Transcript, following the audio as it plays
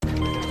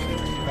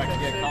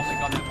Call me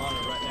on that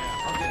monitor right now.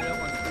 I'll get it up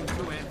on screen 2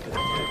 and 4.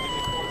 Give me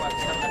a call back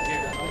 7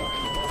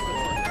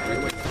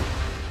 here.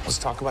 Let's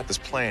talk about this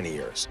plan of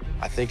yours.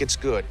 I think it's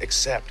good,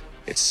 except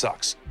it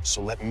sucks.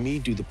 So let me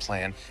do the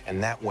plan,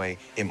 and that way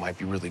it might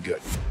be really good.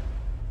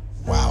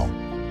 Wow.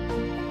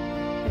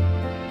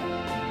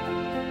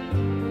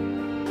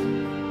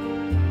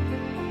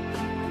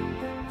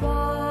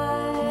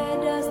 Why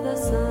does the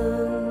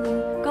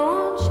sun go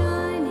on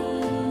shining?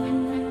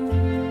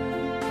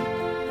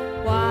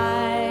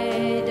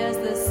 Why does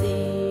the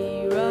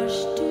sea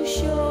rush to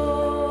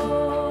shore?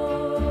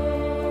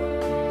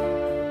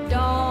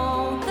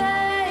 Don't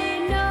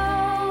they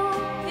know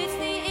it's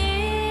the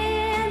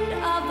end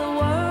of the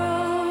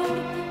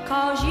world?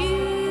 'Cause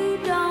you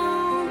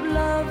don't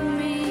love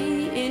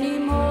me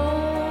anymore.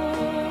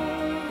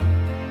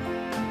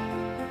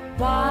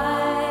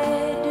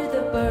 Why do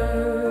the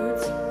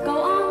birds go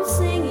on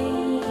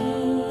singing?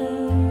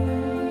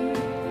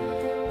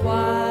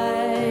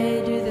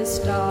 Why do the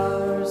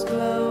stars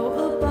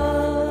glow above?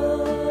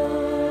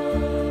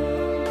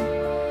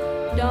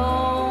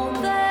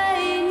 Don't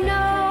they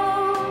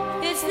know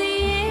it's the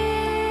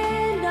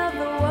end of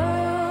the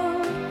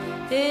world?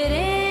 It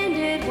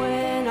ended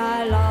when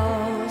I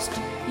lost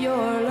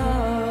your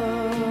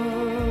love.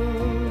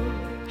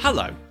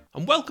 Hello,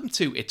 and welcome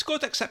to It's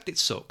Good Except It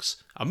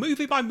Sucks, a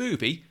movie by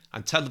movie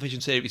and television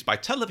series by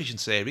television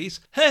series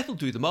hurtled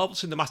through the Marvel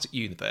Cinematic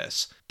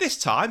Universe. This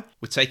time,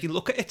 we're taking a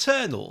look at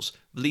Eternals,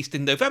 released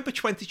in November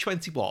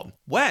 2021,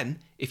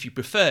 when, if you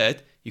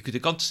preferred, you could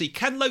have gone to see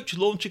Ken Loach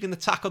launching an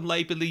attack on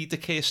Labour leader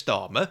Keir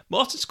Starmer,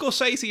 Martin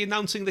Scorsese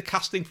announcing the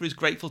casting for his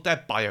Grateful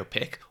Dead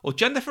biopic, or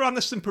Jennifer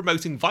Aniston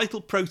promoting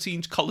Vital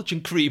Proteins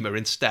collagen creamer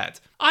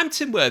instead. I'm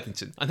Tim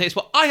Worthington, and here's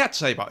what I had to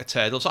say about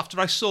Eternals after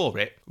I saw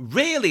it.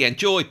 Really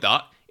enjoyed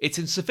that. It's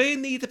in severe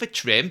need of a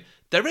trim.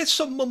 There is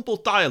some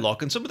mumbled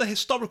dialogue, and some of the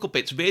historical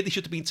bits really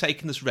should have been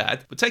taken as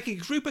read, but taking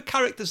a group of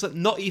characters that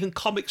not even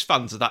comics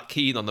fans are that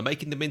keen on and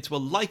making them into a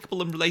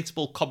likeable and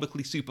relatable,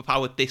 comically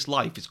superpowered this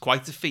life is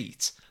quite a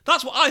feat.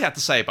 That's what I had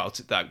to say about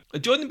it though.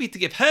 And joining me to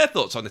give her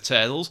thoughts on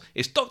Eternals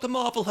is Dr.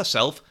 Marvel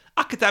herself,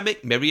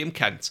 academic Miriam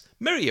Kent.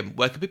 Miriam,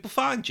 where can people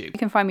find you? You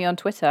can find me on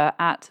Twitter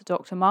at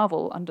Dr.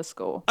 Marvel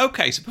 _.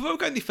 Okay, so before we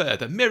go any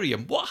further,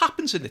 Miriam, what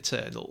happens in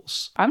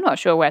Eternals? I'm not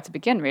sure where to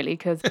begin really,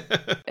 because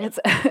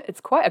it's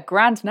quite a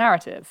grand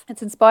narrative.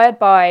 It's inspired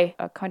by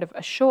a kind of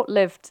a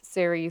short-lived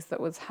series that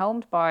was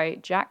helmed by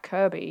Jack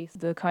Kirby,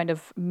 the kind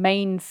of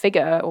main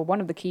figure or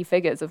one of the key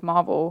figures of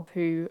Marvel,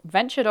 who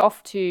ventured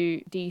off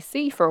to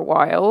DC for a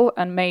while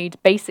and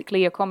made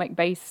basically a comic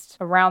based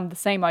around the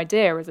same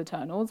idea as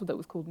Eternals that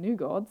was called New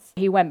Gods.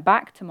 He went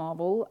back to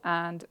Marvel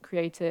and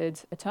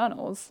created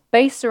Eternals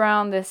based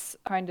around this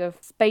kind of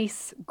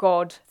space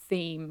god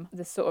theme,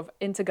 this sort of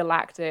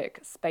intergalactic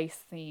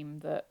space theme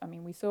that, I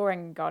mean, we saw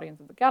in Guardians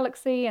of the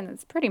Galaxy, and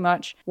it's pretty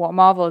much what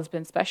Marvel has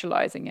been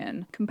specializing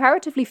in.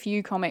 Comparatively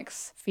few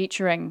comics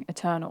featuring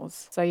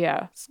Eternals. So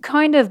yeah, it's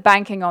kind of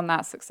banking on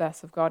that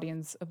success of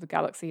Guardians of the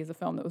Galaxy as a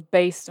film that was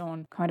based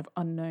on kind of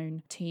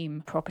unknown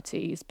team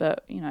properties,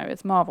 but you know,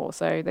 it's Marvel,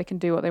 so they can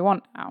do what they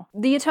want now.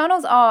 The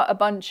Eternals are a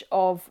bunch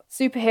of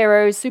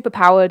superheroes,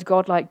 superpowered,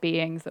 godlike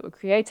beings that were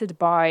created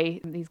by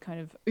these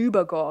kind of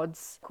uber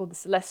gods called the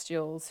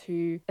Celestials,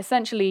 who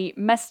essentially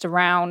messed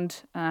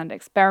around and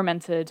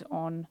experimented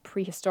on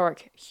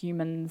prehistoric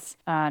humans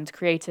and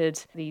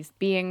created these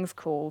beings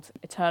called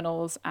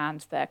Eternals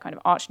and their kind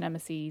of arch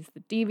nemesis,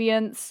 the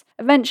Deviants.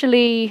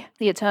 Eventually,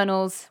 the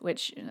Eternals,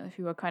 which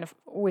who are kind of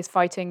always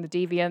fighting the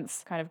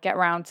Deviants, kind of get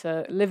around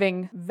to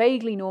living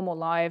vaguely normal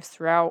lives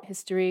throughout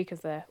history because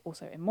they're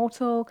also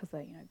immortal, because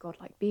they're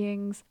godlike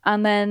beings.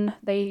 And then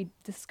they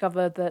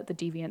discover that the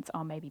Deviants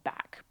are maybe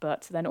back,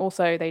 but then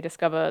also they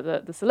discover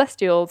that the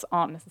Celestials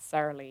aren't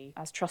necessarily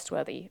as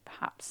trustworthy,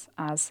 perhaps,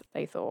 as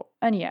they thought.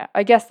 And yeah,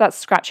 I guess that's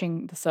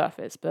scratching the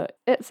surface, but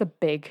it's a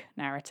big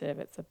narrative.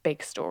 It's a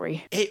big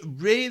story. It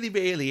really,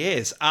 really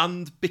is.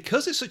 And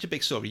because it's such a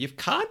big story, you've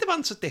kind of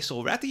answered this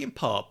already in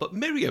part. But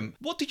Miriam,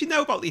 what did you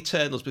know about the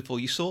Eternals before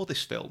you saw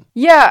this film?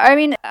 Yeah, I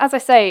mean, as I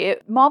say,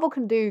 Marvel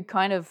can do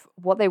kind of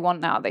what they want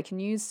now. They can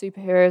use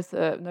superheroes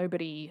that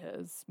nobody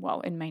has,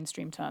 well, in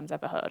mainstream terms,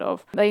 ever heard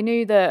of. They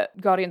knew that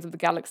Guardians of the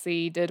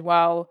Galaxy did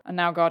well, and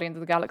now Guardians of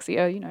the Galaxy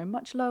are,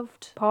 much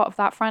loved part of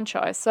that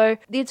franchise. So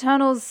the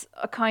Eternals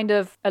are kind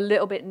of a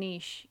little bit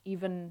niche,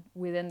 even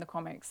within the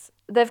comics.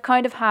 They've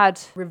kind of had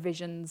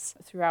revisions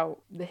throughout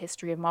the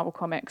history of Marvel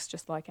Comics,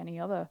 just like any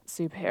other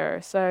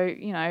superhero. So,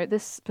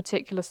 this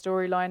particular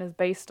storyline is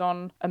based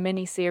on a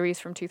mini-series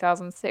from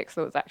 2006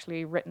 that was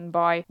actually written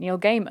by Neil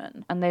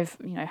Gaiman. And they've,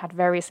 had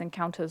various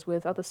encounters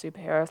with other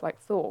superheroes like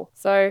Thor.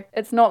 So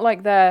it's not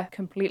like they're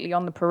completely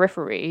on the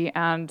periphery,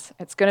 and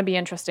it's going to be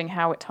interesting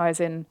how it ties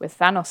in with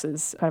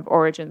Thanos' kind of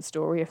origin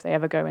story, if they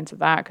ever go into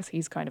that, because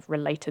he's kind of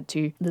related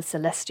to the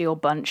Celestial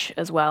bunch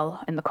as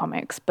well in the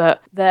comics.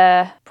 But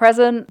they're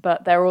present, but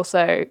but they're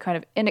also kind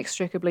of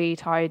inextricably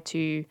tied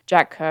to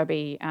Jack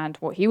Kirby and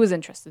what he was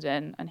interested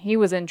in. And he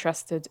was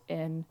interested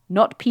in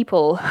not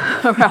people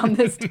around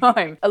this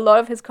time. A lot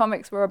of his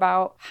comics were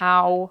about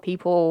how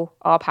people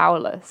are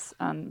powerless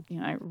and,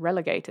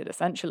 relegated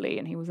essentially.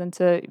 And he was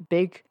into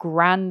big,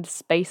 grand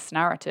space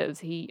narratives.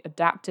 He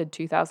adapted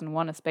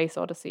 2001: A Space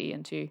Odyssey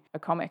into a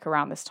comic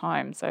around this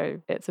time. So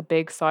it's a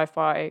big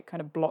sci-fi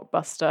kind of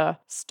blockbuster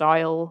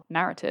style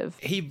narrative.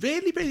 He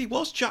really, really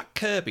was Jack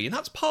Kirby, and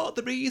that's part of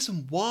the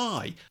reason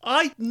why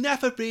I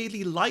never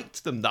really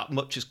liked them that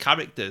much as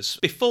characters.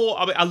 Before,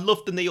 I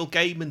loved the Neil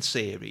Gaiman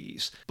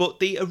series, but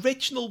the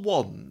original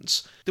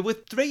ones, there were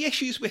 3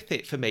 issues with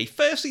it for me.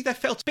 Firstly, they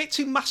felt a bit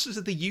too Masters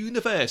of the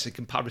Universe in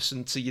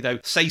comparison to,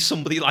 say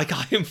somebody like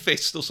Iron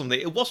Fist or something.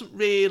 It wasn't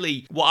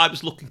really what I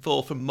was looking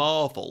for from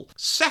Marvel.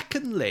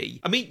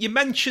 Secondly, you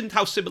mentioned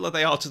how similar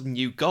they are to the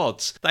New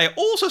Gods. They are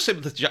also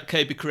similar to Jack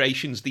Kirby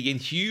creations, the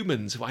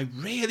Inhumans, who I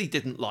really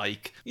didn't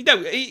like. He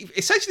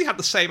essentially had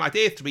the same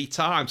idea 3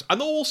 times.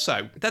 And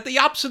also, they're the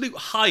absolute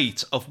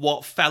height of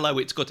what fellow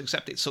It's Good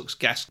Except It Sucks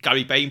guest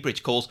Gary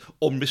Bainbridge calls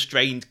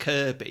unrestrained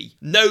Kirby.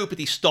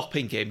 Nobody's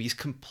stopping him. He's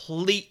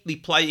completely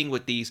playing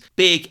with these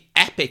big,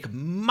 epic,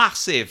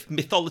 massive,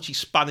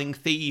 mythology-spanning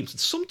themes. And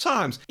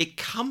sometimes it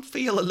can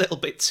feel a little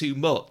bit too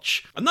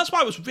much. And that's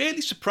why I was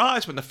really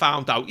surprised when I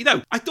found out.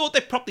 I thought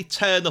they'd probably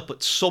turn up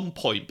at some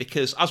point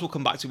because, as we'll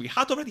come back to, we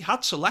had already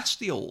had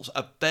Celestials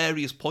at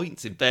various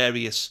points in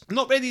various,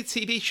 not really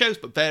TV shows,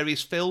 but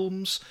various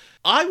films.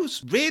 I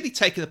was really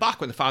taken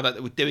aback when I found out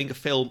they were doing a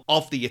film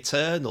of the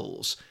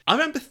Eternals. I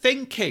remember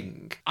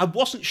thinking, I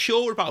wasn't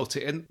sure about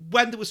it, and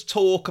when there was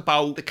talk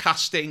about the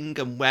casting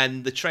and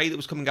when the trailer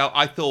was coming out,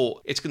 I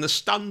thought it's going to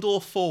stand or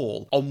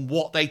fall on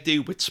what they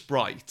do with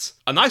Sprite.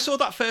 And I saw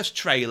that first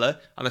trailer,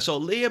 and I saw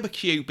Leah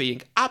McHugh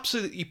being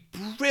absolutely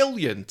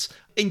brilliant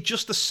in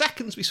just the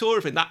seconds we saw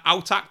of him, that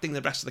out-acting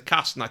the rest of the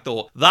cast, and I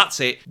thought,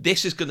 that's it,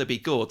 this is going to be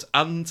good.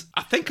 And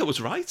I think I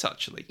was right,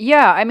 actually.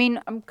 Yeah,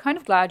 I'm kind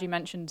of glad you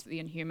mentioned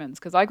the Inhumans,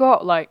 because I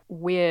got,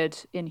 weird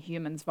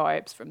Inhumans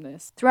vibes from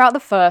this. Throughout the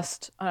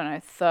first,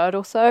 third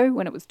or so,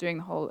 when it was doing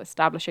the whole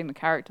establishing the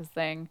characters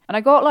thing, and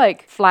I got,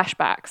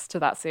 flashbacks to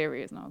that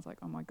series, and I was like,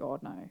 oh my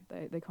god, no,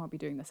 they can't be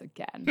doing this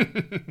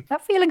again.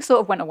 That feeling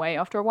sort of went away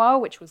after a while,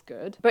 which was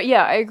good. But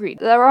yeah, I agree.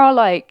 There are,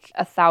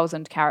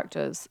 1,000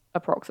 characters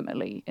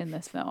approximately in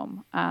this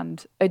film,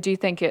 and I do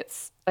think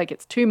it's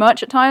too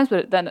much at times,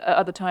 but then at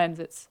other times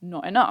it's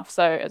not enough.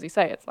 So as you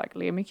say, it's like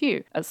Leah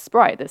McHugh as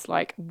Sprite, this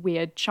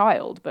weird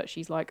child, but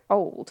she's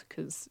old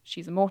because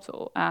she's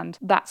immortal, and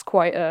that's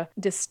quite a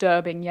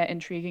disturbing yet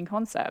intriguing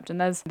concept. And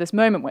there's this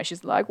moment where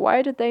she's like,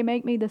 why did they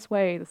make me this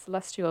way, the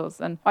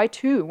Celestials? And I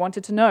too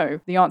wanted to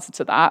know the answer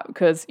to that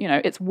because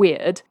it's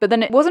weird, but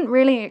then it wasn't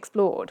really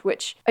explored,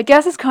 which I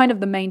guess is kind of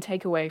the main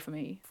takeaway for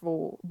me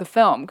for the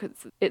film,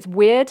 because it's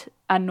weird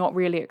and not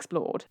really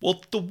explored.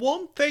 Well, the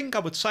one thing I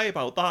would say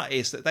about that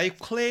is that they've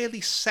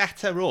clearly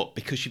set her up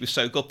because she was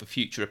so good for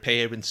future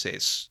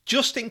appearances.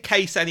 Just in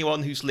case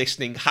anyone who's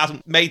listening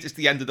hasn't made it to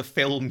the end of the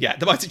film yet,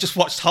 they might have just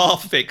watched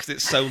half of it because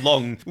it's so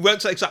long. We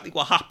won't say exactly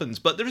what happens,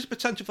 but there is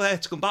potential for her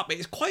to come back. But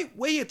it's quite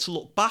weird to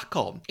look back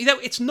on.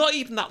 It's not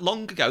even that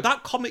long ago.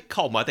 That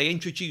Comic-Con where they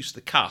introduced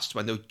the cast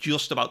when they were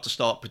just about to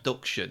start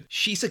production,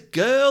 she's a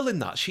girl in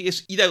that. She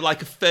is,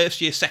 like a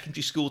first-year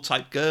secondary school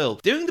type girl.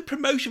 Doing the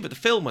promotion for the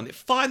film when it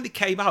finally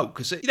came out,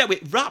 because,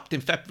 it wrapped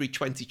in February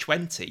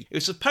 2020. It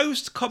was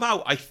supposed to come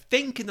out, I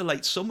think, in the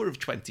late summer of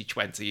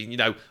 2020,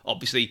 and,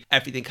 obviously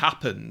everything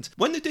happened.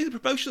 When they do the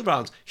promotional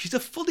rounds, she's a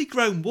fully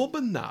grown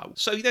woman now.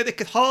 So, they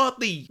could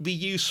hardly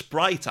reuse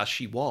Sprite as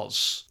she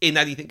was in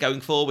anything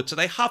going forward. So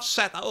they have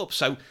set that up.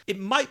 So it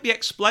might be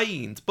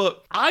explained.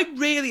 But I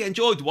really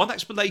enjoyed one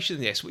explanation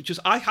in this, which was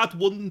I had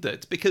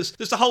wondered, because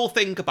there's the whole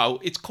thing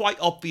about it's quite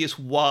obvious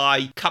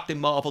why Captain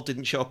Marvel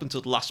didn't show up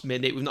until the last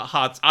minute. We've not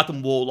had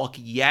Adam Warlock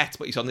yet,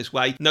 but he's on his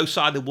way. No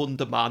sign of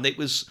Wonder Man. It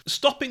was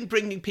stopping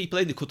bringing people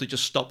in who could have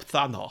just stopped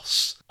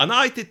Thanos. And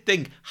I did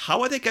think,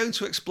 how are they going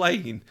to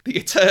explain the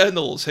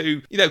Eternals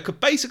who, could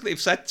basically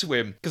have said to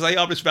him, because they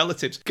are his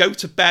relatives, go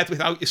to bed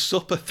without your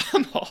supper,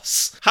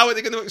 Thanos? How are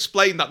they going to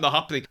explain that not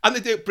happening? And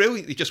they do it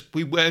brilliantly, just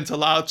we weren't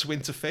allowed to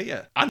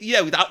interfere. And,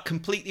 that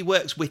completely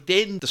works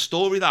within the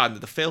storyline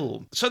of the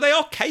film. So they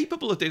are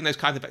capable of doing those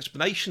kind of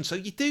explanations. So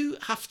you do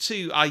have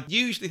to, I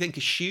usually think,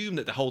 assume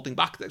that they're holding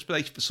back the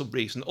explanation for some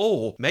reason,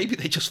 or maybe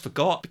they just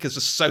forgot because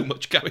there's so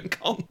much going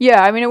on.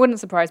 Yeah, it wouldn't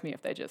surprise me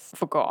if they just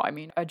forgot.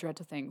 I dread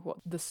to think what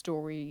the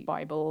story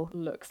Bible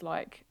looks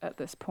like at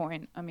this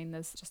point.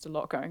 There's just a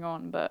lot going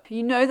on, but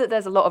that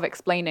there's a lot of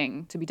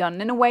explaining to be done.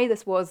 And in a way,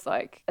 this was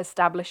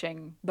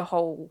establishing the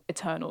whole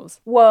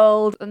Eternals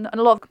world, and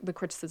a lot of the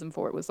criticism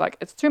for it was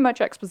it's too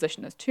much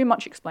exposition, there's too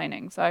much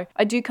explaining. So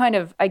I do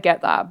I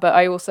get that, but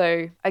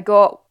I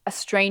got a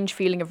strange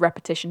feeling of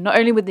repetition, not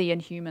only with the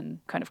Inhuman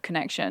kind of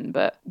connection,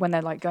 but when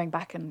they're like going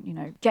back and, you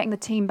know, getting the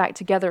team back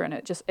together, and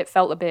it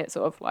felt a bit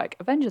sort of like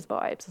Avengers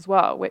vibes as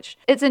well, which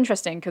it's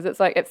interesting because it's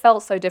like it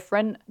felt so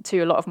different to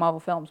a lot of Marvel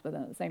films, but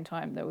then at the same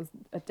time there was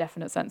a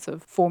definite sense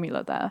of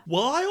formula there.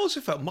 Well, I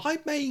also felt my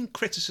main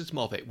criticism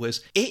of it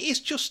was it is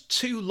just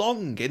too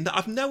long, in that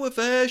I've no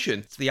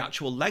aversion to the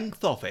actual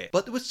length of it,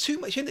 but there was too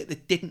much in it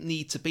that didn't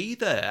need to be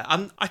there.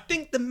 And I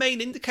think the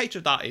main indicator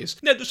of that is,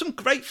 you know, there's some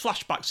great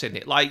flashbacks in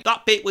it, like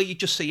that bit where you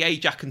just see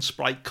Ajax and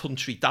Sprite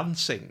country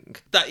dancing.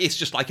 That is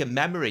just like a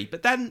memory.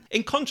 But then,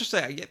 in contrast to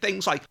that, you get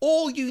things like,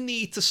 all you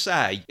need to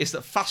say is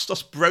that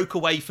Phastos broke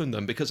away from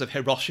them because of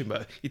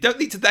Hiroshima. You don't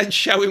need to then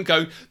show him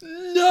going,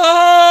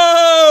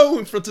 no,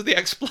 in front of the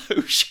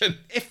explosion.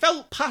 It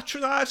felt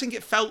patronising.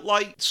 It felt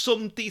like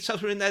some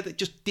details were in there that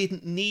just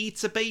didn't need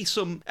to be,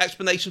 some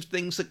explanations of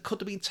things that could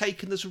have been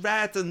taken as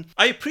read. And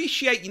I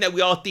appreciate, you know,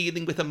 we are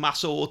dealing with a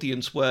mass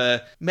audience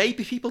where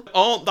maybe people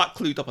aren't that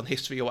clued up on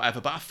history or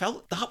whatever, but I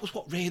felt that was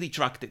what really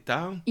dragged it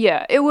down.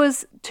 Yeah, it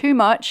was too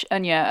much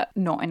and yet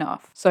not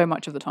enough so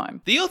much of the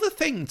time. The other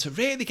thing to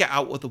really get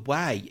out of the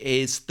way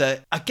is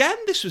that, again,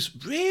 this was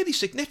really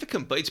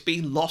significant, but it's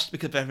been lost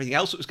because of everything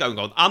else that was going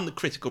on and the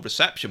critical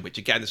reception, which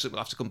again is something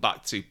we'll have to come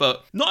back to.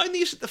 But not only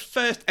is it the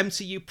first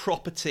MCU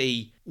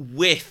property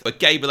with a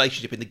gay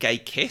relationship and a gay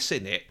kiss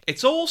in it,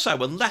 it's also,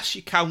 unless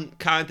you count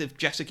kind of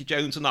Jessica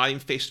Jones and Iron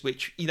Fist,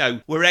 which, you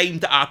know, were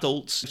aimed at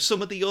adults,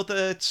 some of the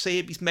other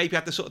series maybe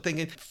had this sort of thing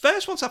in.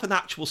 First ones have an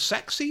actual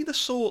sex scene of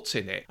sorts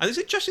in it. And it's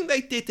interesting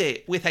they did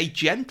it with a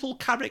gentle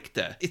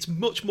character. It's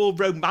much more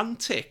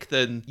romantic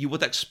than you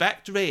would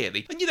expect,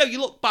 really. And, you know, you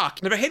look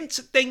back, there are hints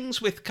at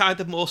things with kind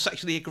of more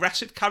sexually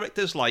aggressive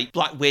characters like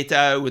Black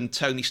Widow and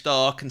Tony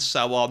Stark and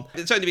so on.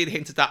 It's only really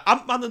hinted at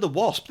Ant-Man and the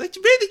Wasp. They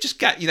really just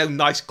get, you know,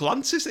 nice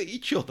glances at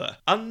each other.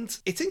 And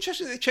it's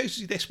interesting that they chose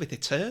to do this with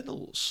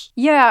Eternals.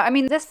 Yeah, I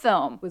mean, this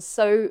film was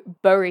so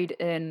buried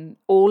in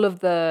all of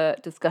the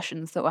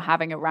discussions that we're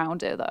having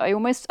around it that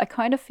I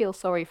kind of feel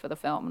sorry for the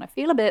film, and I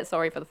feel a bit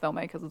sorry for the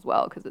filmmakers as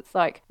well, because it's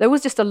like there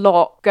was just a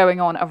lot going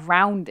on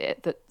around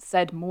it that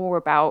said more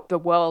about the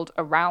world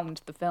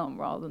around the film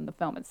rather than the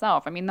film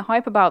itself. I mean, the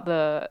hype about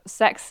the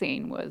sex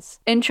scene was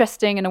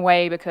interesting in a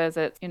way because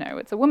it's, you know,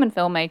 it's a woman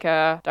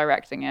filmmaker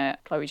directing it,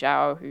 Chloe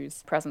Zhao,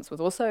 whose presence was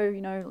also,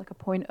 you know, like a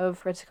point of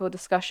critical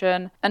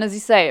discussion. And as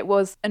you say, it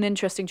was an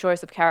interesting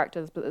choice of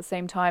characters, but at the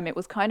same time, it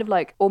was kind of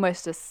like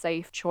almost a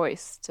safe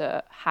choice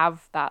to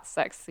have that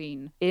sex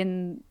scene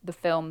in the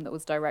film that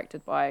was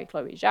directed by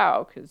Chloe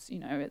Zhao, because, you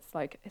know, it's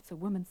like, it's a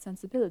woman's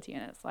sensibility,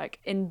 and it's like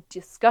in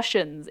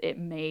discussions, it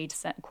made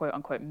sense, quote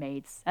unquote,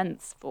 made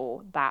sense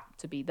for that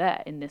to be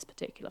there in this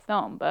particular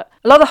film. But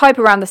a lot of the hype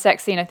around the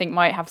sex scene, I think,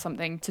 might have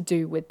something to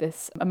do with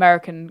this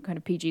American kind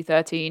of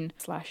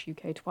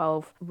PG-13/UK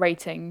 12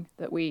 rating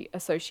that we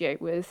associate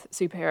with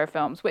superhero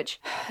films, which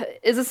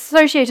is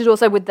associated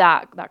also with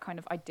that kind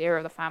of idea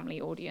of the family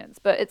audience.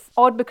 But it's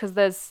odd because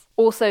there's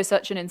also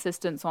such an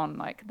insistence on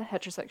like the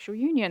heterosexual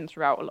union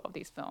throughout a lot of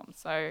these films.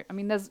 So, I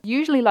mean, there's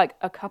usually like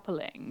a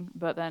coupling,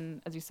 but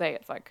then, as you say,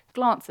 it's like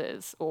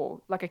glances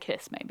or like a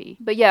kiss maybe.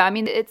 But yeah, I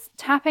mean, it's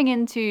tapping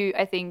into,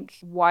 I think,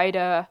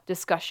 wider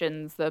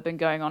discussions that have been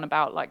going on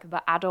about like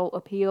the adult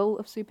appeal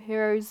of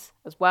superheroes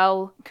as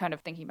well, kind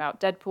of thinking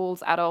about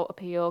Deadpool's adult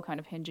appeal, kind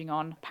of hinging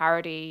on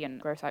parody and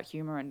gross out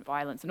humor and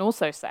violence and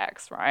also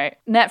sex, right?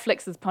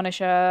 Netflix's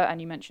Punisher, and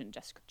you mentioned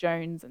Jessica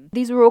Jones, and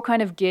these are all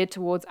kind of geared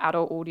towards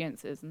adult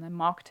audiences, and they're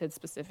marketed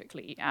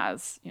specifically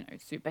as, you know,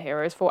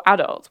 superheroes for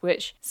adults,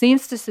 which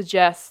seems to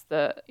suggest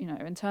that, you know,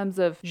 in terms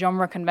of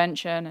genre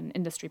convention and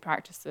industry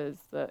practices,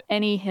 that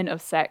any hint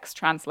of sex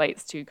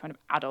translates to kind of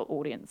adult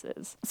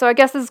audiences. So I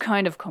guess this is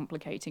kind of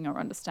complicating our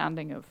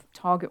understanding of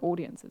target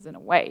audiences in a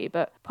way,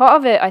 but part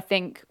of it, I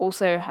think,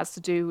 also has to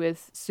do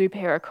with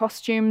superhero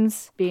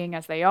costumes, being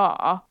as they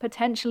are,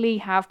 potentially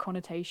have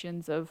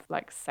connotations of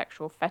like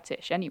sexual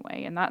fetish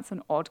anyway, and that's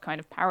an odd kind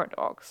of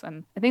paradox.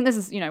 And I think this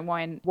is, you know,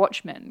 why in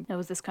Watchmen there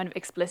was this kind of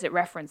explicit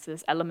reference to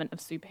this element of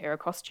superhero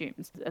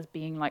costumes as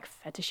being like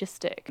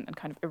fetishistic and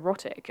kind of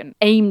erotic and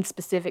aimed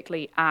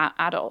specifically at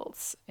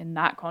adults in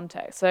that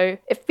context. So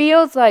it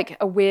feels like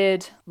a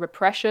weird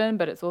repression,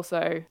 but it's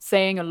also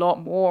saying a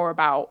lot more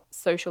about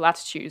social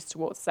attitudes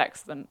towards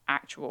sex than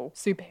actual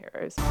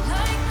superheroes.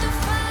 Like the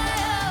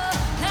fire,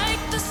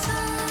 like the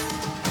sun,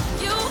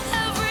 you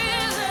have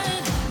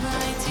risen,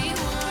 mighty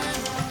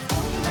one.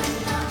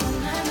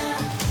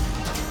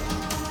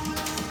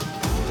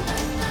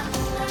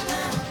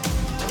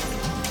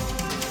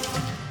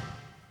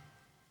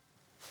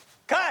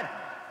 Cut!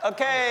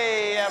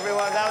 Okay,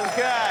 everyone, that was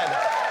good.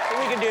 I think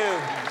we can do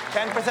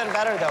 10%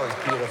 better. That was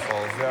beautiful.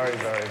 Very,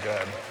 very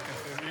good.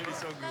 Really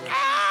so good.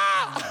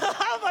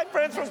 Ah! My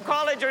friends from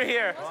college are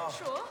here.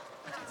 Sure.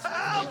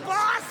 Oh,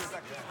 boss!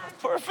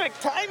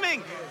 Perfect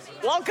timing.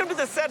 Welcome to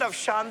the set of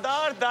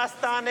Shandar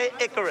Dastane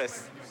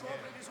Icarus.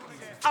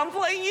 I'm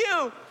playing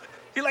you.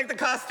 You like the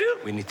costume?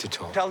 We need to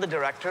talk. Tell the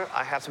director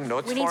I have some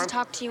notes We for need him. to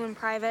talk to you in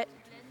private.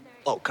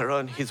 Oh,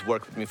 Karan, he's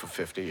worked with me for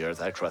 50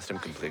 years. I trust him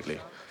completely.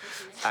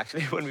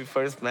 Actually, when we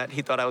first met,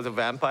 he thought I was a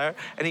vampire,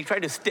 and he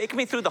tried to stake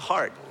me through the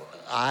heart.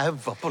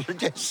 I've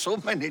apologized so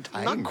many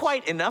times. Not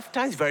quite enough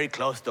times. Very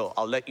close, though.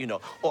 I'll let you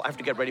know. Oh, I have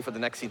to get ready for the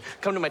next scene.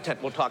 Come to my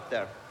tent. We'll talk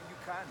there.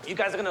 You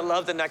guys are going to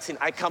love the next scene.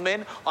 I come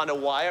in on a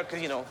wire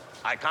because,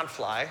 I can't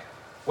fly.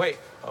 Wait,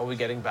 are we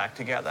getting back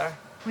together?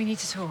 We need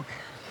to talk.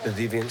 The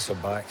deviants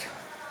are back.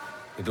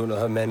 We don't know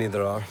how many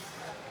there are.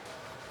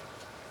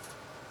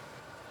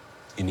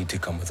 You need to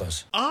come with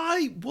us.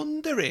 I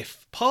wonder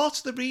if part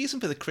of the reason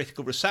for the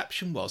critical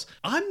reception was,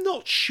 I'm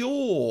not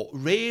sure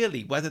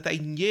really whether they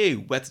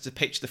knew whether to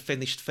pitch the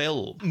finished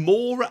film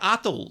more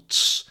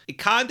adults. It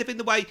kind of in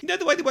the way,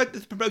 the way they went to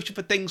the promotion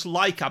for things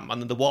like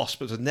Ant-Man and the Wasp,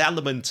 there was an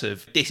element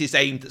of this is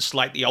aimed at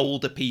slightly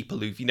older people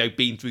who've,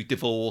 been through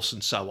divorce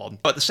and so on.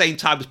 But at the same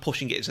time as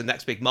pushing it as the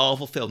next big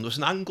Marvel film, there was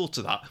an angle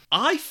to that.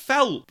 I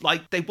felt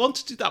like they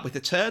wanted to do that with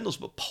Eternals,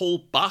 but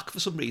pulled back for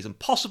some reason,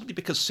 possibly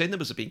because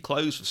cinemas have been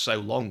closed for so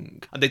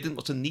long, and they didn't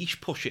want to niche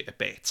push it a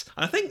bit.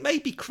 And I think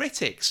maybe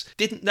critics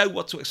didn't know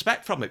what to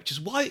expect from it, which is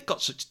why it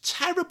got such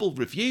terrible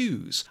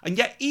reviews. And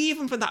yet,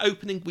 even from that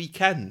opening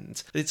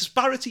weekend, the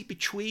disparity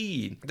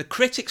between the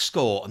critic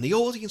score and the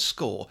audience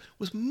score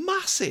was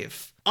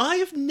massive. I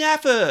have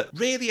never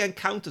really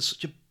encountered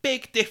such a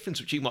big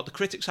difference between what the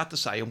critics had to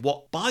say and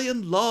what, by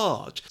and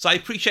large, so I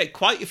appreciate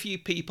quite a few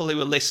people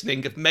who are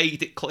listening have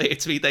made it clear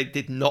to me they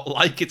did not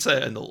like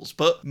Eternals,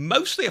 but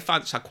mostly I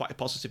found it's had quite a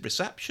positive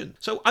reception.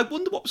 So I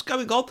wonder what was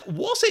going on.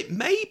 Was it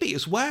maybe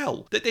as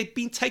well that they'd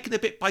been taken a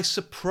bit by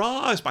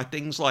surprise by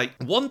things like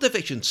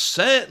WandaVision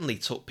certainly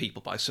took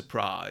people by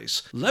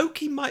surprise.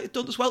 Loki might have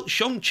done as well.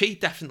 Shang-Chi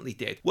definitely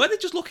did. Were they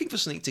just looking for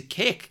something to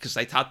kick because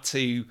they'd had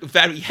to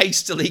very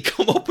hastily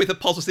come up with a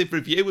positive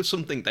review of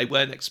something they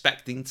weren't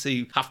expecting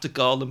to have to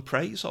garland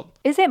praise on?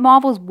 Is it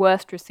Marvel's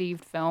worst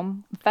received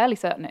film? I'm fairly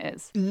certain it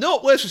is.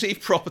 Not worst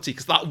received property,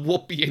 because that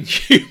would be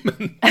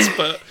Inhumans,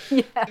 but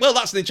Yeah. Well,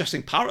 that's an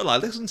interesting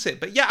parallel, isn't it?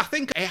 But yeah, I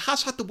think it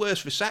has had the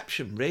worst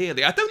reception,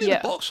 really. I don't think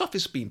the box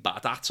office has been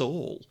bad at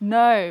all.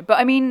 No, but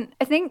I mean,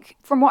 I think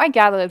from what I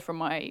gathered from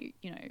my,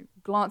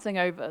 glancing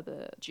over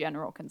the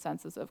general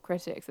consensus of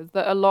critics is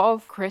that a lot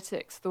of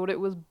critics thought it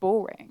was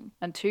boring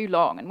and too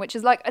long, and which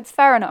is it's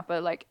fair enough,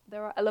 but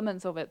there are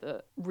elements of it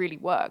that really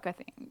work, I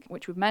think,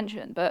 which we've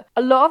mentioned. But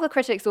a lot of the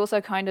critics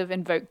also kind of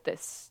invoked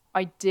this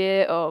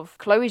idea of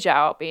Chloe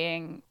Zhao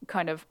being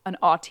kind of an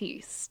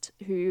artiste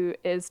who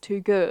is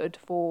too good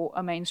for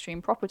a mainstream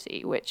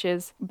property, which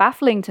is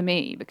baffling to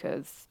me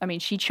because,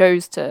 she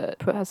chose to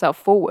put herself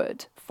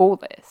forward for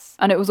this.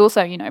 And it was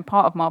also,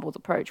 part of Marvel's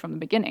approach from the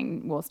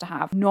beginning was to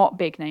have not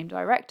big name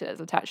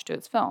directors attached to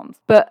its films.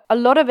 But a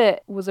lot of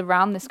it was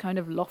around this kind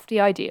of lofty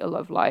ideal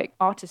of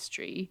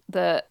artistry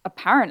that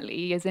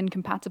apparently is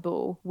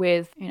incompatible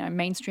with,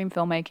 mainstream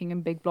filmmaking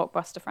and big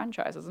blockbuster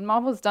franchises. And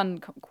Marvel's done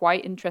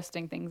quite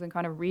interesting things and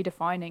kind of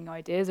redefining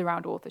ideas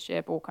around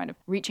authorship, or kind of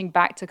reaching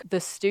back to the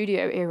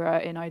studio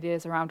era in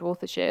ideas around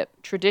authorship.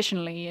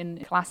 Traditionally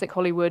in classic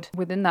Hollywood,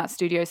 within that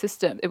studio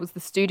system, it was the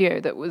studio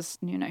that was,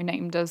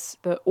 named as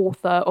the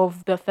author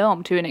of the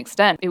film to an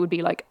extent. It would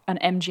be like an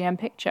MGM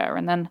picture.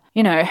 And then,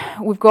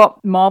 we've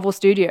got Marvel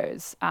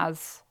Studios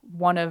as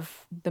one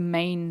of the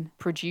main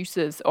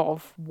producers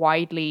of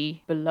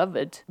widely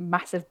beloved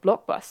massive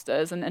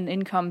blockbusters, and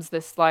in comes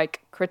this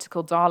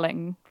critical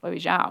darling Chloe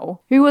Zhao,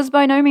 who was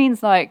by no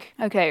means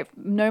okay,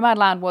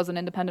 Nomadland was an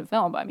independent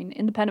film, but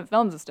independent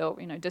films are still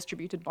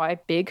distributed by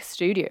big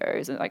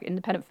studios, and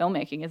independent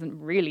filmmaking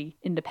isn't really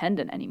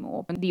independent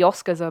anymore. And the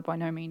Oscars are by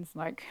no means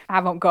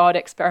avant-garde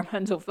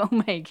experimental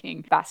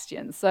filmmaking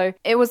bastions. So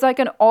it was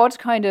an odd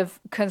kind of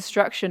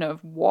construction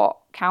of what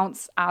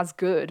counts as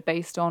good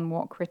based on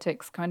what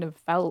critics kind of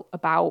felt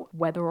about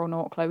whether or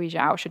not Chloe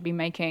Zhao should be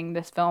making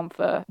this film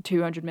for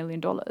 $200 million.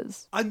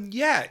 And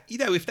yeah,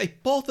 if they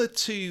bothered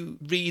to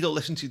read or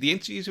listen to the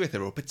interviews with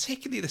her, or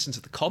particularly listen to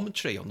the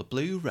commentary on the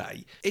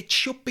Blu-ray, it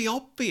should be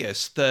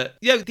obvious that,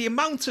 the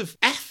amount of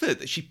effort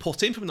that she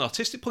put in from an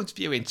artistic point of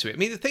view into it.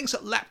 The things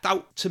that leapt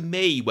out to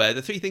me were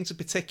the three things in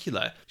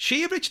particular.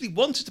 She originally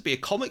wanted to be a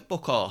comic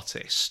book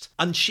artist,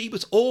 and she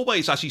was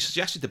always, as you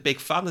suggested, a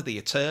big fan of the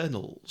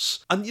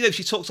Eternals. And,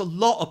 she talks a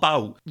lot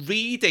about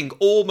reading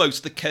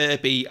almost the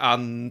Kirby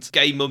and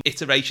Gaiman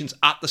iterations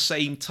at the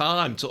same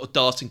time, sort of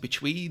darting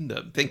between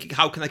them, thinking,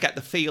 how can I get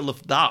the feel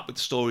of that with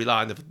the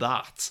storyline of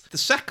that? The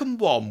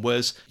second one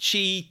was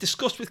she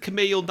discussed with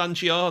Camille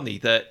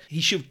Nanjiani that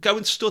he should go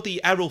and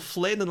study Errol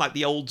Flynn and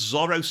the old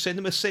Zorro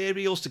cinema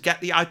serials to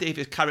get the idea of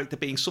his character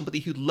being somebody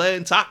who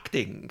learnt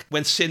acting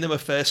when cinema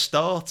first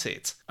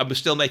started and was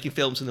still making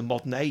films in the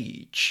modern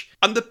age.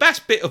 And the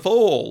best bit of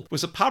all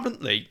was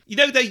apparently,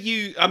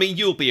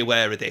 you'll be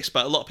aware of this,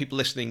 but a lot of people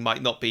listening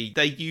might not be.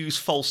 They use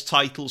false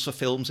titles for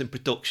films in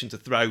production to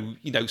throw,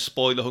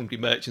 spoiler-hungry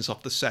merchants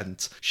off the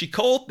scent. She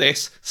called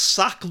this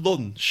Sack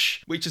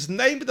Lunch, which is the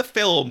name of the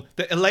film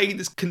that Elaine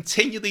is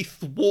continually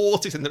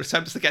thwarted in their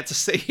attempts to get to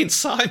see in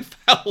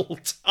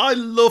Seinfeld. I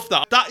love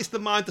that. That is the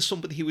mind of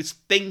somebody somebody who is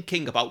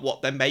thinking about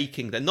what they're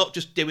making. They're not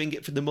just doing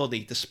it for the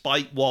money,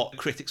 despite what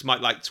critics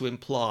might like to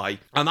imply.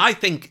 And I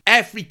think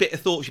every bit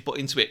of thought you put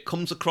into it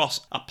comes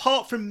across,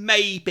 apart from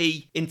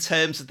maybe in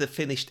terms of the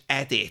finished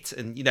edit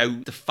and, you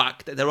know, the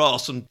fact that there are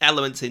some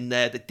elements in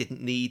there that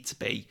didn't need to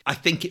be. I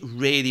think it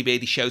really,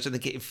 really shows. I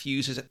think it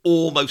infuses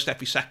almost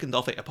every second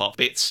of it, apart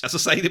from bits, as I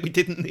say, that we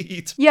didn't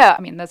need. Yeah,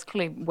 I mean, there's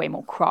clearly way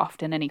more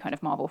craft in any kind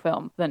of Marvel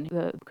film than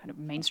the kind of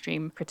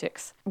mainstream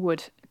critics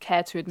would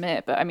care to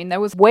admit. But I mean, there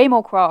was way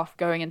more craft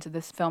going into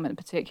this film in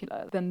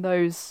particular than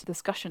those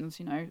discussions,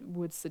 you know,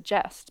 would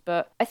suggest.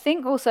 But I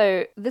think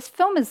also this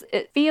film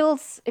it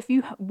feels, if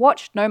you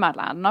watched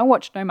Nomadland, and I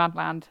watched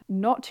Nomadland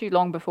not too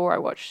long before I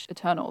watched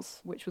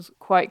Eternals, which was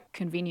quite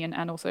convenient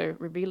and also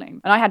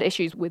revealing. And I had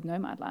issues with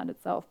Nomadland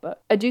itself,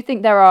 but I do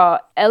think there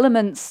are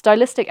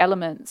stylistic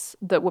elements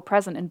that were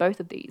present in both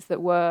of these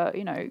that were,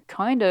 you know,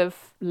 kind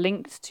of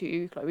linked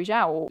to Chloe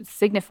Zhao or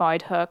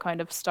signified her kind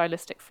of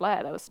stylistic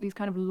flair. There was these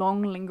kind of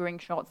long lingering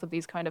shots of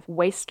these kind of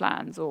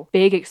wastelands or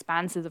big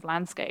expanses of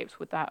landscapes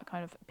with that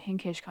kind of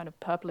pinkish, kind of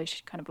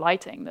purplish kind of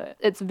lighting that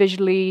it's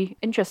visually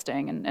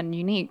interesting and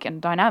unique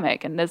and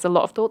dynamic. And there's a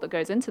lot of thought that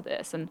goes into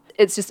this. And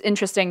it's just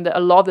interesting that a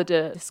lot of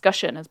the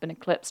discussion has been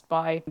eclipsed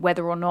by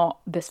whether or not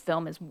this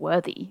film is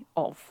worthy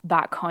of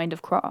that kind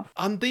of craft.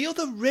 And the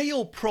other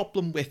real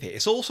problem with it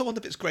is also one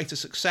of its greater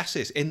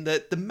successes in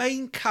that the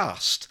main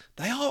cast,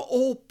 they are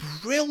all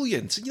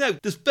brilliant. You know,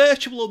 there's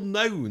virtual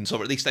unknowns,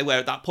 or at least they were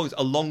at that point,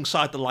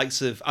 alongside the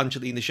likes of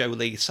Angelina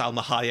Jolie,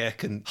 Salma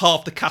Hayek, and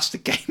half the cast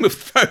of Game of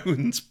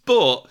Thrones.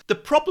 But the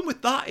problem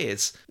with that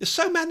is there's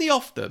so many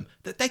of them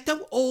that they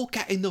don't all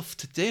get enough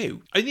to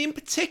do. And in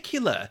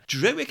particular,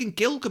 Druig and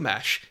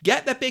Gilgamesh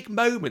get their big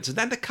moments, and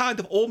then they're kind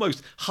of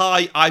almost,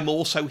 hi, I'm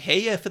also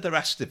here for the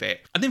rest of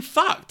it. And in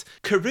fact,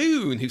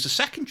 Karun, who's a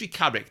secondary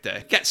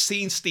character, gets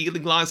seen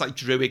stealing lines like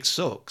Druig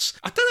sucks.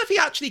 I don't know if he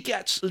actually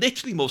gets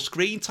literally more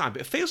screen time,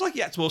 but it feels like he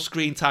gets more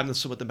screen time than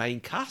some of the main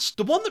cast.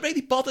 The one that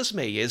really bothers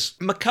me is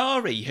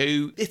Makari,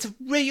 who, it's a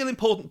real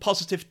important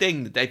positive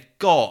thing that they've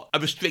got a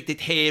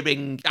restricted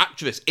hearing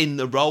actress in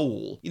the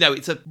role. You know,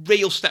 it's a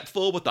real step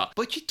forward, that.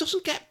 But she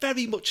doesn't get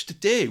very much to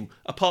do,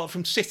 apart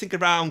from sitting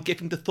around,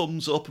 giving the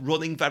thumbs up,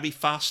 running very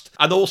fast,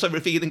 and also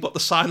revealing what the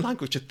sign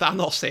language of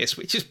Thanos is,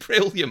 which is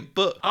brilliant.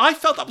 But I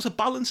felt that was a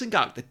balancing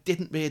act that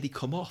didn't really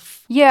come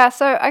off. Yeah,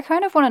 so I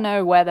kind of want to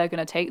know where they're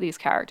going to take these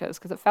characters,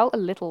 because it felt a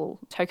little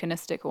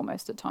tokenistic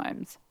almost at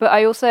times. But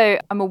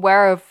I'm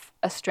aware of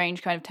a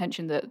strange kind of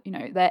tension that, you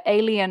know, they're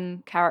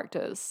alien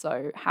characters.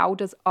 So how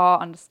does our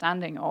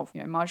understanding of,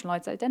 you know,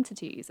 marginalized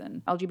identities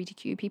and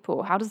LGBTQ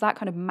people, how does that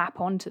kind of map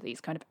onto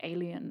these kind of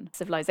alien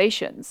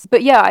civilizations?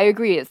 But yeah, I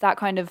agree. It's that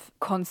kind of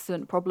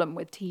constant problem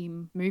with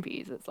team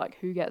movies. It's like,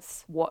 who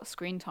gets what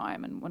screen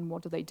time and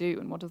what do they do?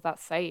 And what does that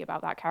say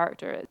about that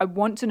character? I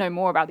want to know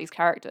more about these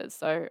characters.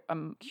 So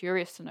I'm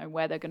curious to know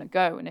where they're going to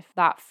go and if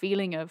that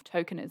feeling of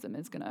tokenism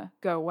is going to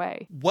go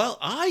away. Well,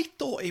 I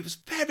thought it was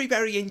very,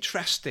 very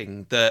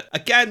interesting that,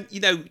 again, you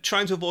know,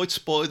 trying to avoid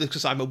spoilers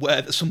because I'm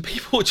aware that some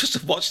people just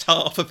have watched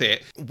half of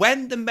it.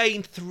 When the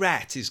main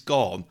threat is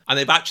gone and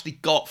they've actually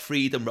got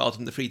freedom rather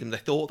than the freedom they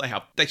thought they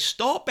have, they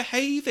start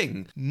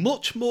behaving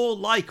much more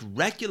like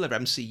regular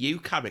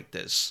MCU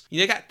characters.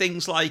 You get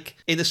things like,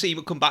 in the scene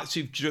we'll come back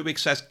to, Druig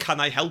says, "Can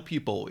I help you,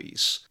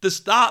 boys?"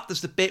 There's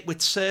the bit with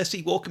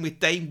Cersei walking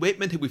with Dane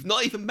Whitman, who we've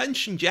not even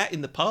mentioned yet,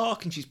 in the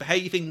park, and she's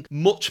behaving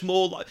much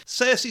more like...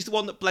 Cersei's the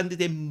one that blended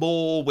in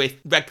more with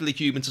regular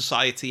human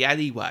society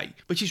anyway,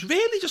 but she's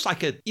really just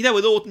like an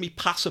ordinary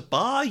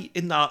passerby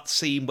in that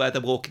scene where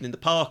they're walking in the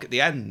park at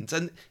the end.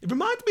 And it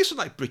reminded me of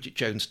something like Bridget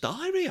Jones'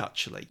 Diary,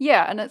 actually.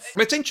 Yeah, and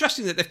it's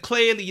interesting that they've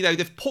clearly,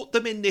 they've put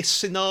them in this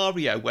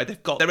scenario where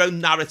they've got their own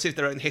narrative,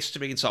 their own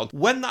history and so on.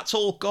 When that's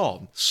all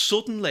gone,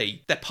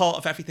 suddenly they're part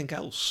of everything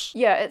else.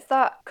 Yeah, it's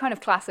that kind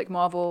of classic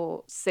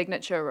Marvel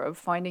signature of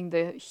finding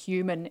the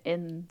human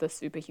in the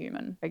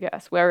superhuman, I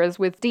guess. Whereas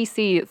with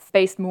DC, it's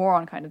based more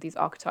on kind of these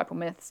archetypal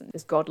myths and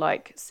this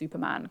godlike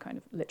Superman, kind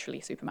of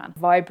literally Superman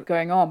vibe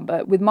going on.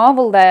 But with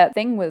Marvel, their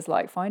thing was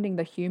like finding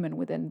the human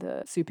within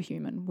the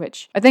superhuman,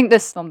 which I think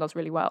this film does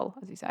really well,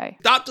 as you say.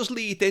 That does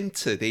lead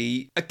into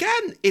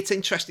again, it's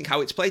interesting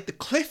how it's played. The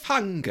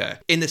cliffhanger,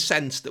 in the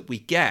sense that we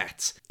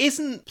get,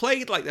 isn't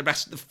played like the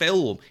rest of the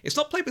film. It's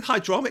not played with high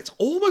drama. It's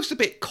almost a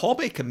bit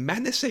comic and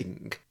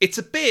menacing. It's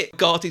a bit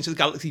Guardians of the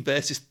Galaxy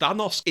versus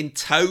Thanos in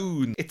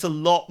tone. It's a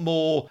lot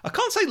more, I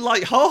can't say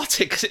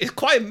light-hearted, because it's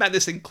quite a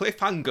menacing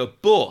cliffhanger,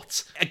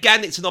 but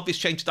again, it's an obvious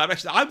change of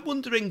direction. I'm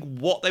wondering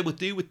what they would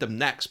do with them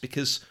next,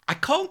 because I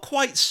can't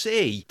quite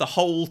see the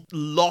whole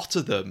lot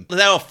of them.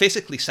 They are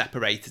physically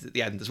separated at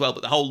the end as well,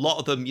 but the whole lot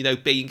of them,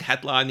 being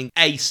headlining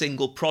a single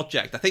single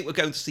project. I think we're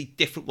going to see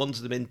different ones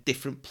of them in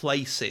different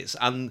places,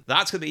 and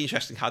that's going to be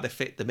interesting how they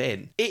fit them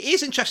in. It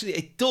is interesting that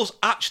it does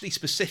actually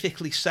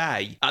specifically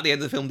say at the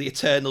end of the film the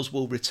Eternals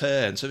will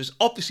return, so there's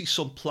obviously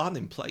some plan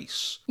in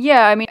place.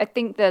 Yeah, I mean, I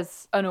think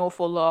there's an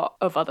awful lot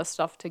of other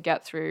stuff to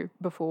get through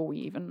before we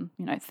even,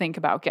 think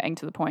about getting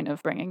to the point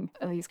of bringing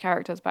these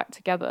characters back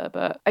together.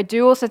 But I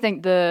do also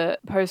think the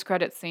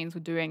post-credit scenes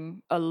were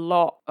doing a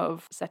lot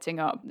of setting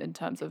up in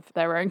terms of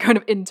their own kind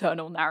of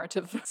internal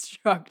narrative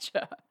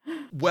structure.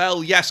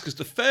 Well, yes, because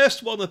the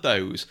first one of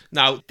those,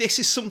 now, this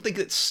is something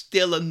that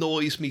still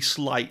annoys me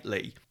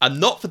slightly, and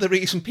not for the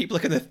reason people are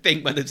going to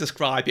think when they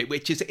describe it,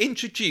 which is it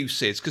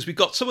introduces, because we've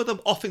got some of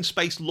them off in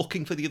space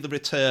looking for the other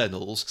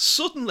Eternals,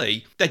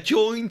 suddenly they're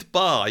joined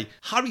by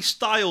Harry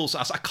Styles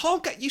as, I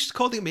can't get used to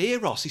calling him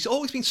Eros, he's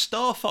always been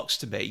Star Fox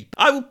to me.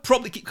 I will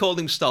probably keep calling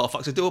him Star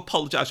Fox, I do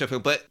apologise for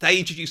everything, but they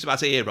introduced him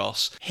as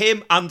Eros.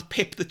 Him and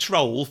Pip the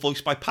Troll,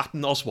 voiced by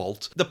Patton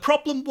Oswalt. The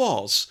problem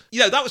was,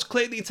 that was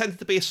clearly intended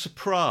to be a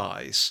surprise.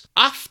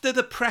 After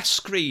the press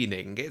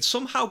screening, it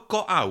somehow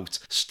got out.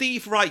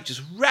 Steve Wright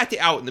just read it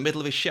out in the middle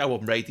of his show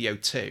on Radio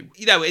 2.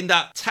 In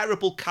that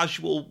terrible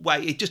casual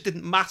way. It just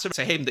didn't matter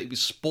to him that he was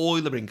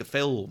spoilering a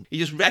film. He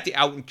just read it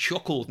out and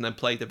chuckled and then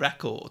played the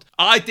record.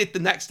 I did the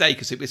next day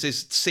because it was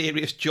his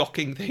serious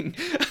joking thing.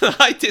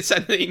 I did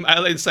send an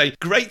email in saying,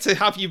 great to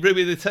have you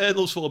ruin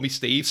Eternals for me,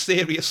 Steve.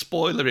 Serious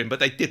spoilering, but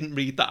they didn't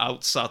read that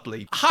out,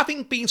 sadly.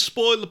 Having been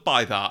spoiled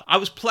by that, I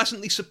was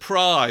pleasantly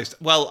surprised.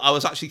 Well, I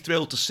was actually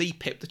thrilled to see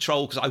Pip the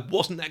Troll because I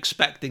wasn't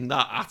expecting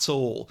that at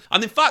all.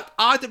 And in fact,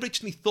 I'd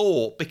originally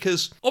thought,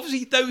 because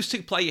obviously those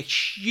two play a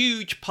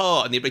huge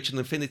part in the original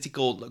Infinity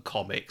Gauntlet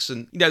comics,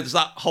 and there's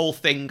that whole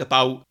thing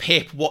about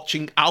Pip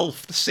watching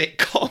Alf the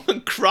sitcom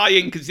and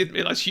crying because he didn't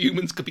realise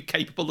humans could be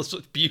capable of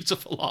such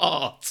beautiful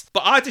art.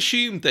 But I'd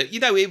assumed that,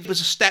 it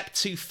was a step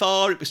too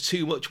far, it was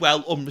too much,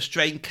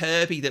 unrestrained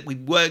Kirby, that we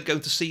weren't going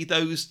to see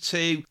those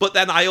two. But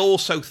then I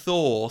also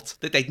thought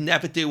that they'd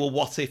never do a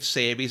What If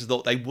series. I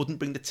thought they wouldn't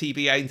bring the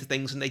TVA into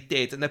things, and they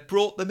did, and they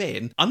brought them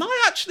in. And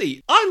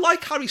I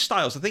like Harry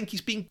Styles. I think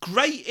he's been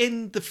great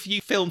in the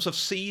few films I've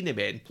seen him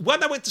in.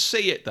 When I went to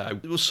see it, though,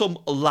 there were some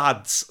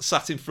lads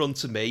sat in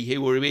front of me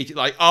who were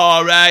immediately like,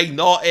 Ray,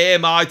 not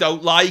him, I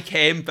don't like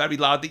him, very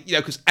loudly,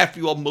 because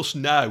everyone must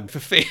know, for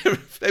fear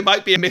of they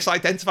might be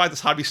misidentified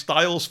as Harry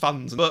Styles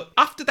fans. But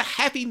after the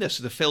heaviness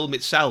of the film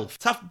itself,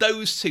 to have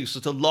those two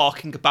sort of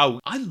larking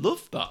about, I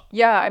love that.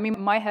 Yeah, I mean,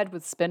 my head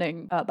was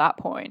spinning at that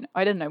point.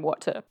 I didn't know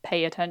what to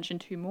pay attention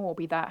to more,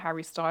 be that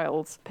Harry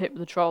Styles, Pip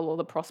the Troll, or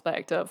the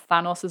prospect of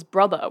Thanos'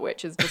 brother,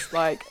 which is just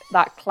like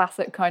that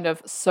classic kind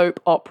of soap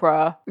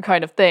opera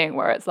kind of thing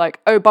where it's like,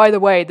 oh, by the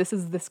way, this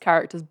is this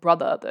character's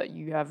brother that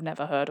you have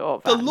never heard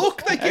of. The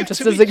look they give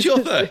to each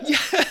other.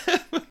 Yeah.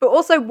 But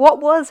also,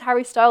 what was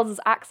Harry Styles'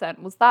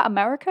 accent? Was that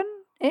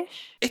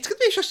American-ish? It's going to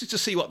be interesting to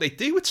see what they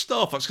do with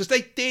Star Fox, because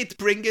they did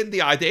bring in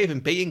the idea of him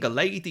being a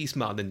ladies'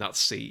 man in that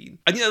scene.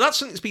 And, that's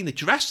something that's been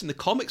addressed in the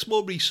comics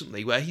more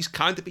recently, where he's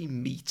kind of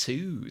been Me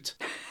Too'd.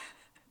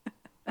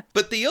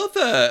 But the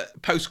other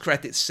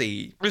post-credits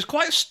scene, there's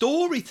quite a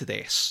story to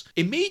this.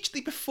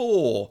 Immediately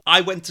before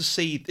I went to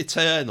see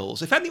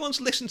Eternals, if anyone's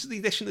listened to the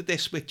edition of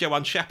this with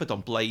Joanne Shepherd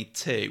on Blade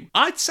 2,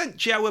 I'd sent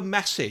Jo a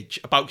message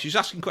about, she was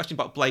asking a question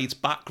about Blade's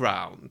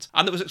background,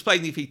 and it was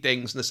explaining a few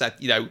things, and they said,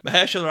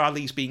 Mahershala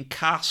Ali's been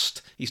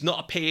cast, he's not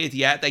appeared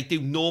yet, they do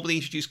normally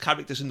introduce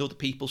characters in other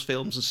people's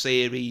films and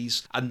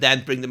series, and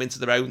then bring them into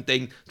their own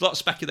thing. There's a lot of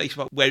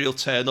speculation about where he'll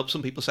turn up,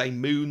 some people saying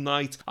Moon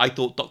Knight, I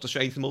thought Doctor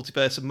Strange the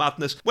Multiverse of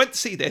Madness. Went to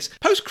see this,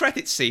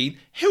 post-credit scene,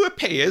 who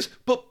appears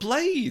but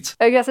Blade?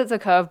 I guess it's a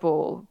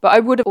curveball, but I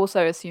would have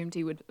also assumed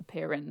he would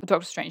appear in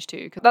Doctor Strange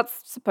 2, because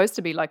that's supposed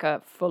to be like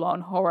a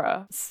full-on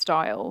horror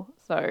style.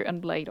 So, and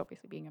Blade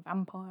obviously being a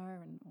vampire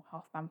and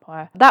half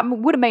vampire, that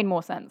would have made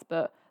more sense,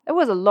 but there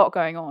was a lot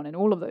going on in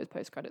all of those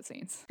post-credit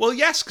scenes. Well,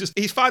 yes, because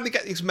he's finally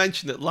getting his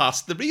mention at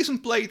last. The reason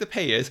Blade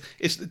appears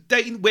is that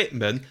Dane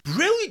Whitman,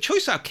 brilliant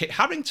choice out Kit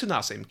Harington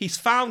as him. He's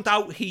found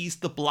out he's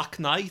the Black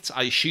Knight.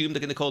 I assume they're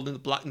going to call him the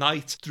Black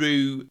Knight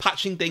through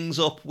patching things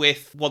up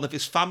with one of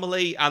his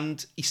family,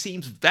 and he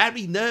seems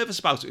very nervous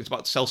about it. He's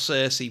about to tell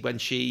Cersei when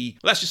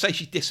let's just say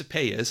she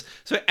disappears.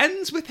 So it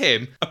ends with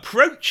him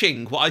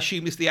approaching what I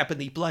assume is the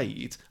Ebony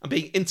Blade and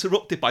being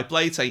interrupted by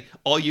Blade saying,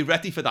 "Are you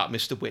ready for that,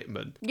 Mr.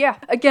 Whitman?" Yeah,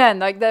 again,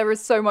 there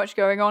is so much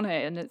going on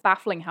here, and it's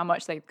baffling how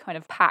much they've kind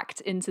of packed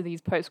into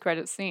these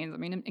post-credit scenes. I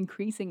mean,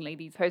 increasingly,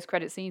 these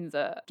post-credit scenes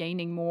are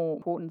gaining more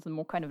importance and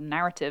more kind of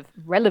narrative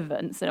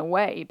relevance in a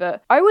way,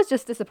 but I was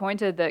just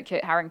disappointed that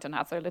Kit Harington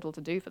had so little to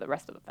do for the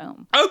rest of the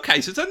film.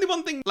 Okay, so there's only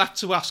one thing left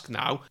to ask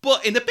now,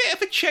 but in a bit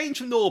of a change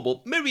from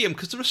normal, Miriam,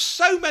 because there are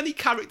so many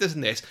characters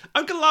in this,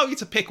 I'm going to allow you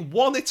to pick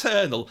one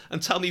Eternal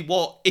and tell me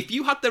what, if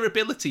you had their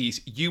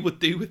abilities, you would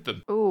do with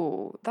them.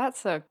 Ooh,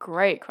 that's a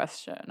great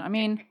question. I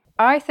mean,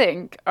 I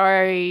think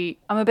I'm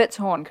a bit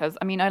torn because,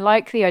 I mean, I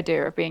like the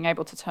idea of being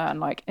able to turn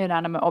like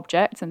inanimate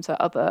objects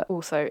into other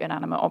also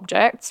inanimate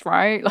objects,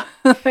 right?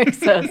 Like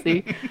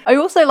Cersei. I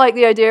also like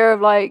the idea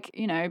of like,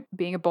 you know,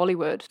 being a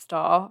Bollywood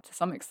star to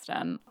some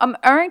extent. I'm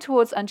erring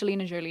towards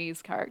Angelina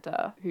Jolie's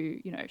character who,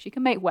 you know, she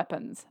can make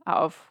weapons out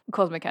of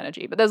cosmic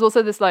energy, but there's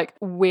also this like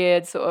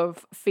weird sort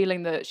of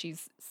feeling that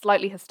she's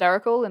slightly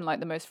hysterical in like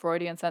the most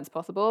Freudian sense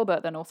possible,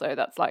 but then also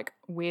that's like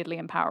weirdly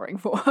empowering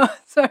for her.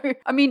 So,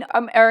 I mean,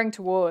 I'm erring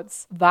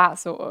towards that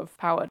sort of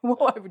power.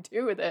 What I would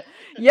do with it.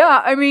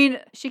 Yeah, I mean,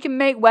 she can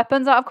make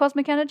weapons out of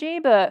cosmic energy,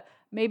 but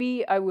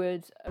maybe I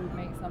would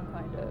make some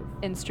kind of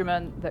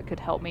instrument that could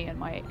help me in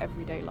my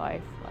everyday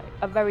life, like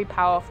a very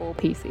powerful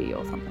PC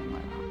or something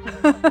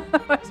like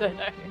that. I don't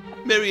know.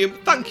 Miriam,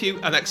 thank you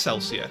and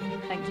Excelsior.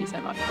 Thank you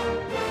so much.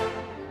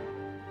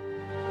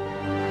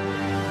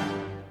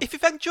 If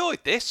you've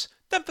enjoyed this,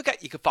 don't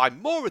forget you can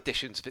find more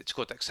editions of It's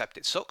Good Except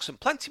It Sucks and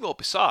plenty more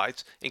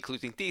besides,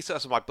 including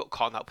details of my book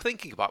Can't Help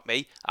Thinking About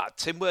Me at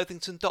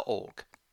timworthington.org.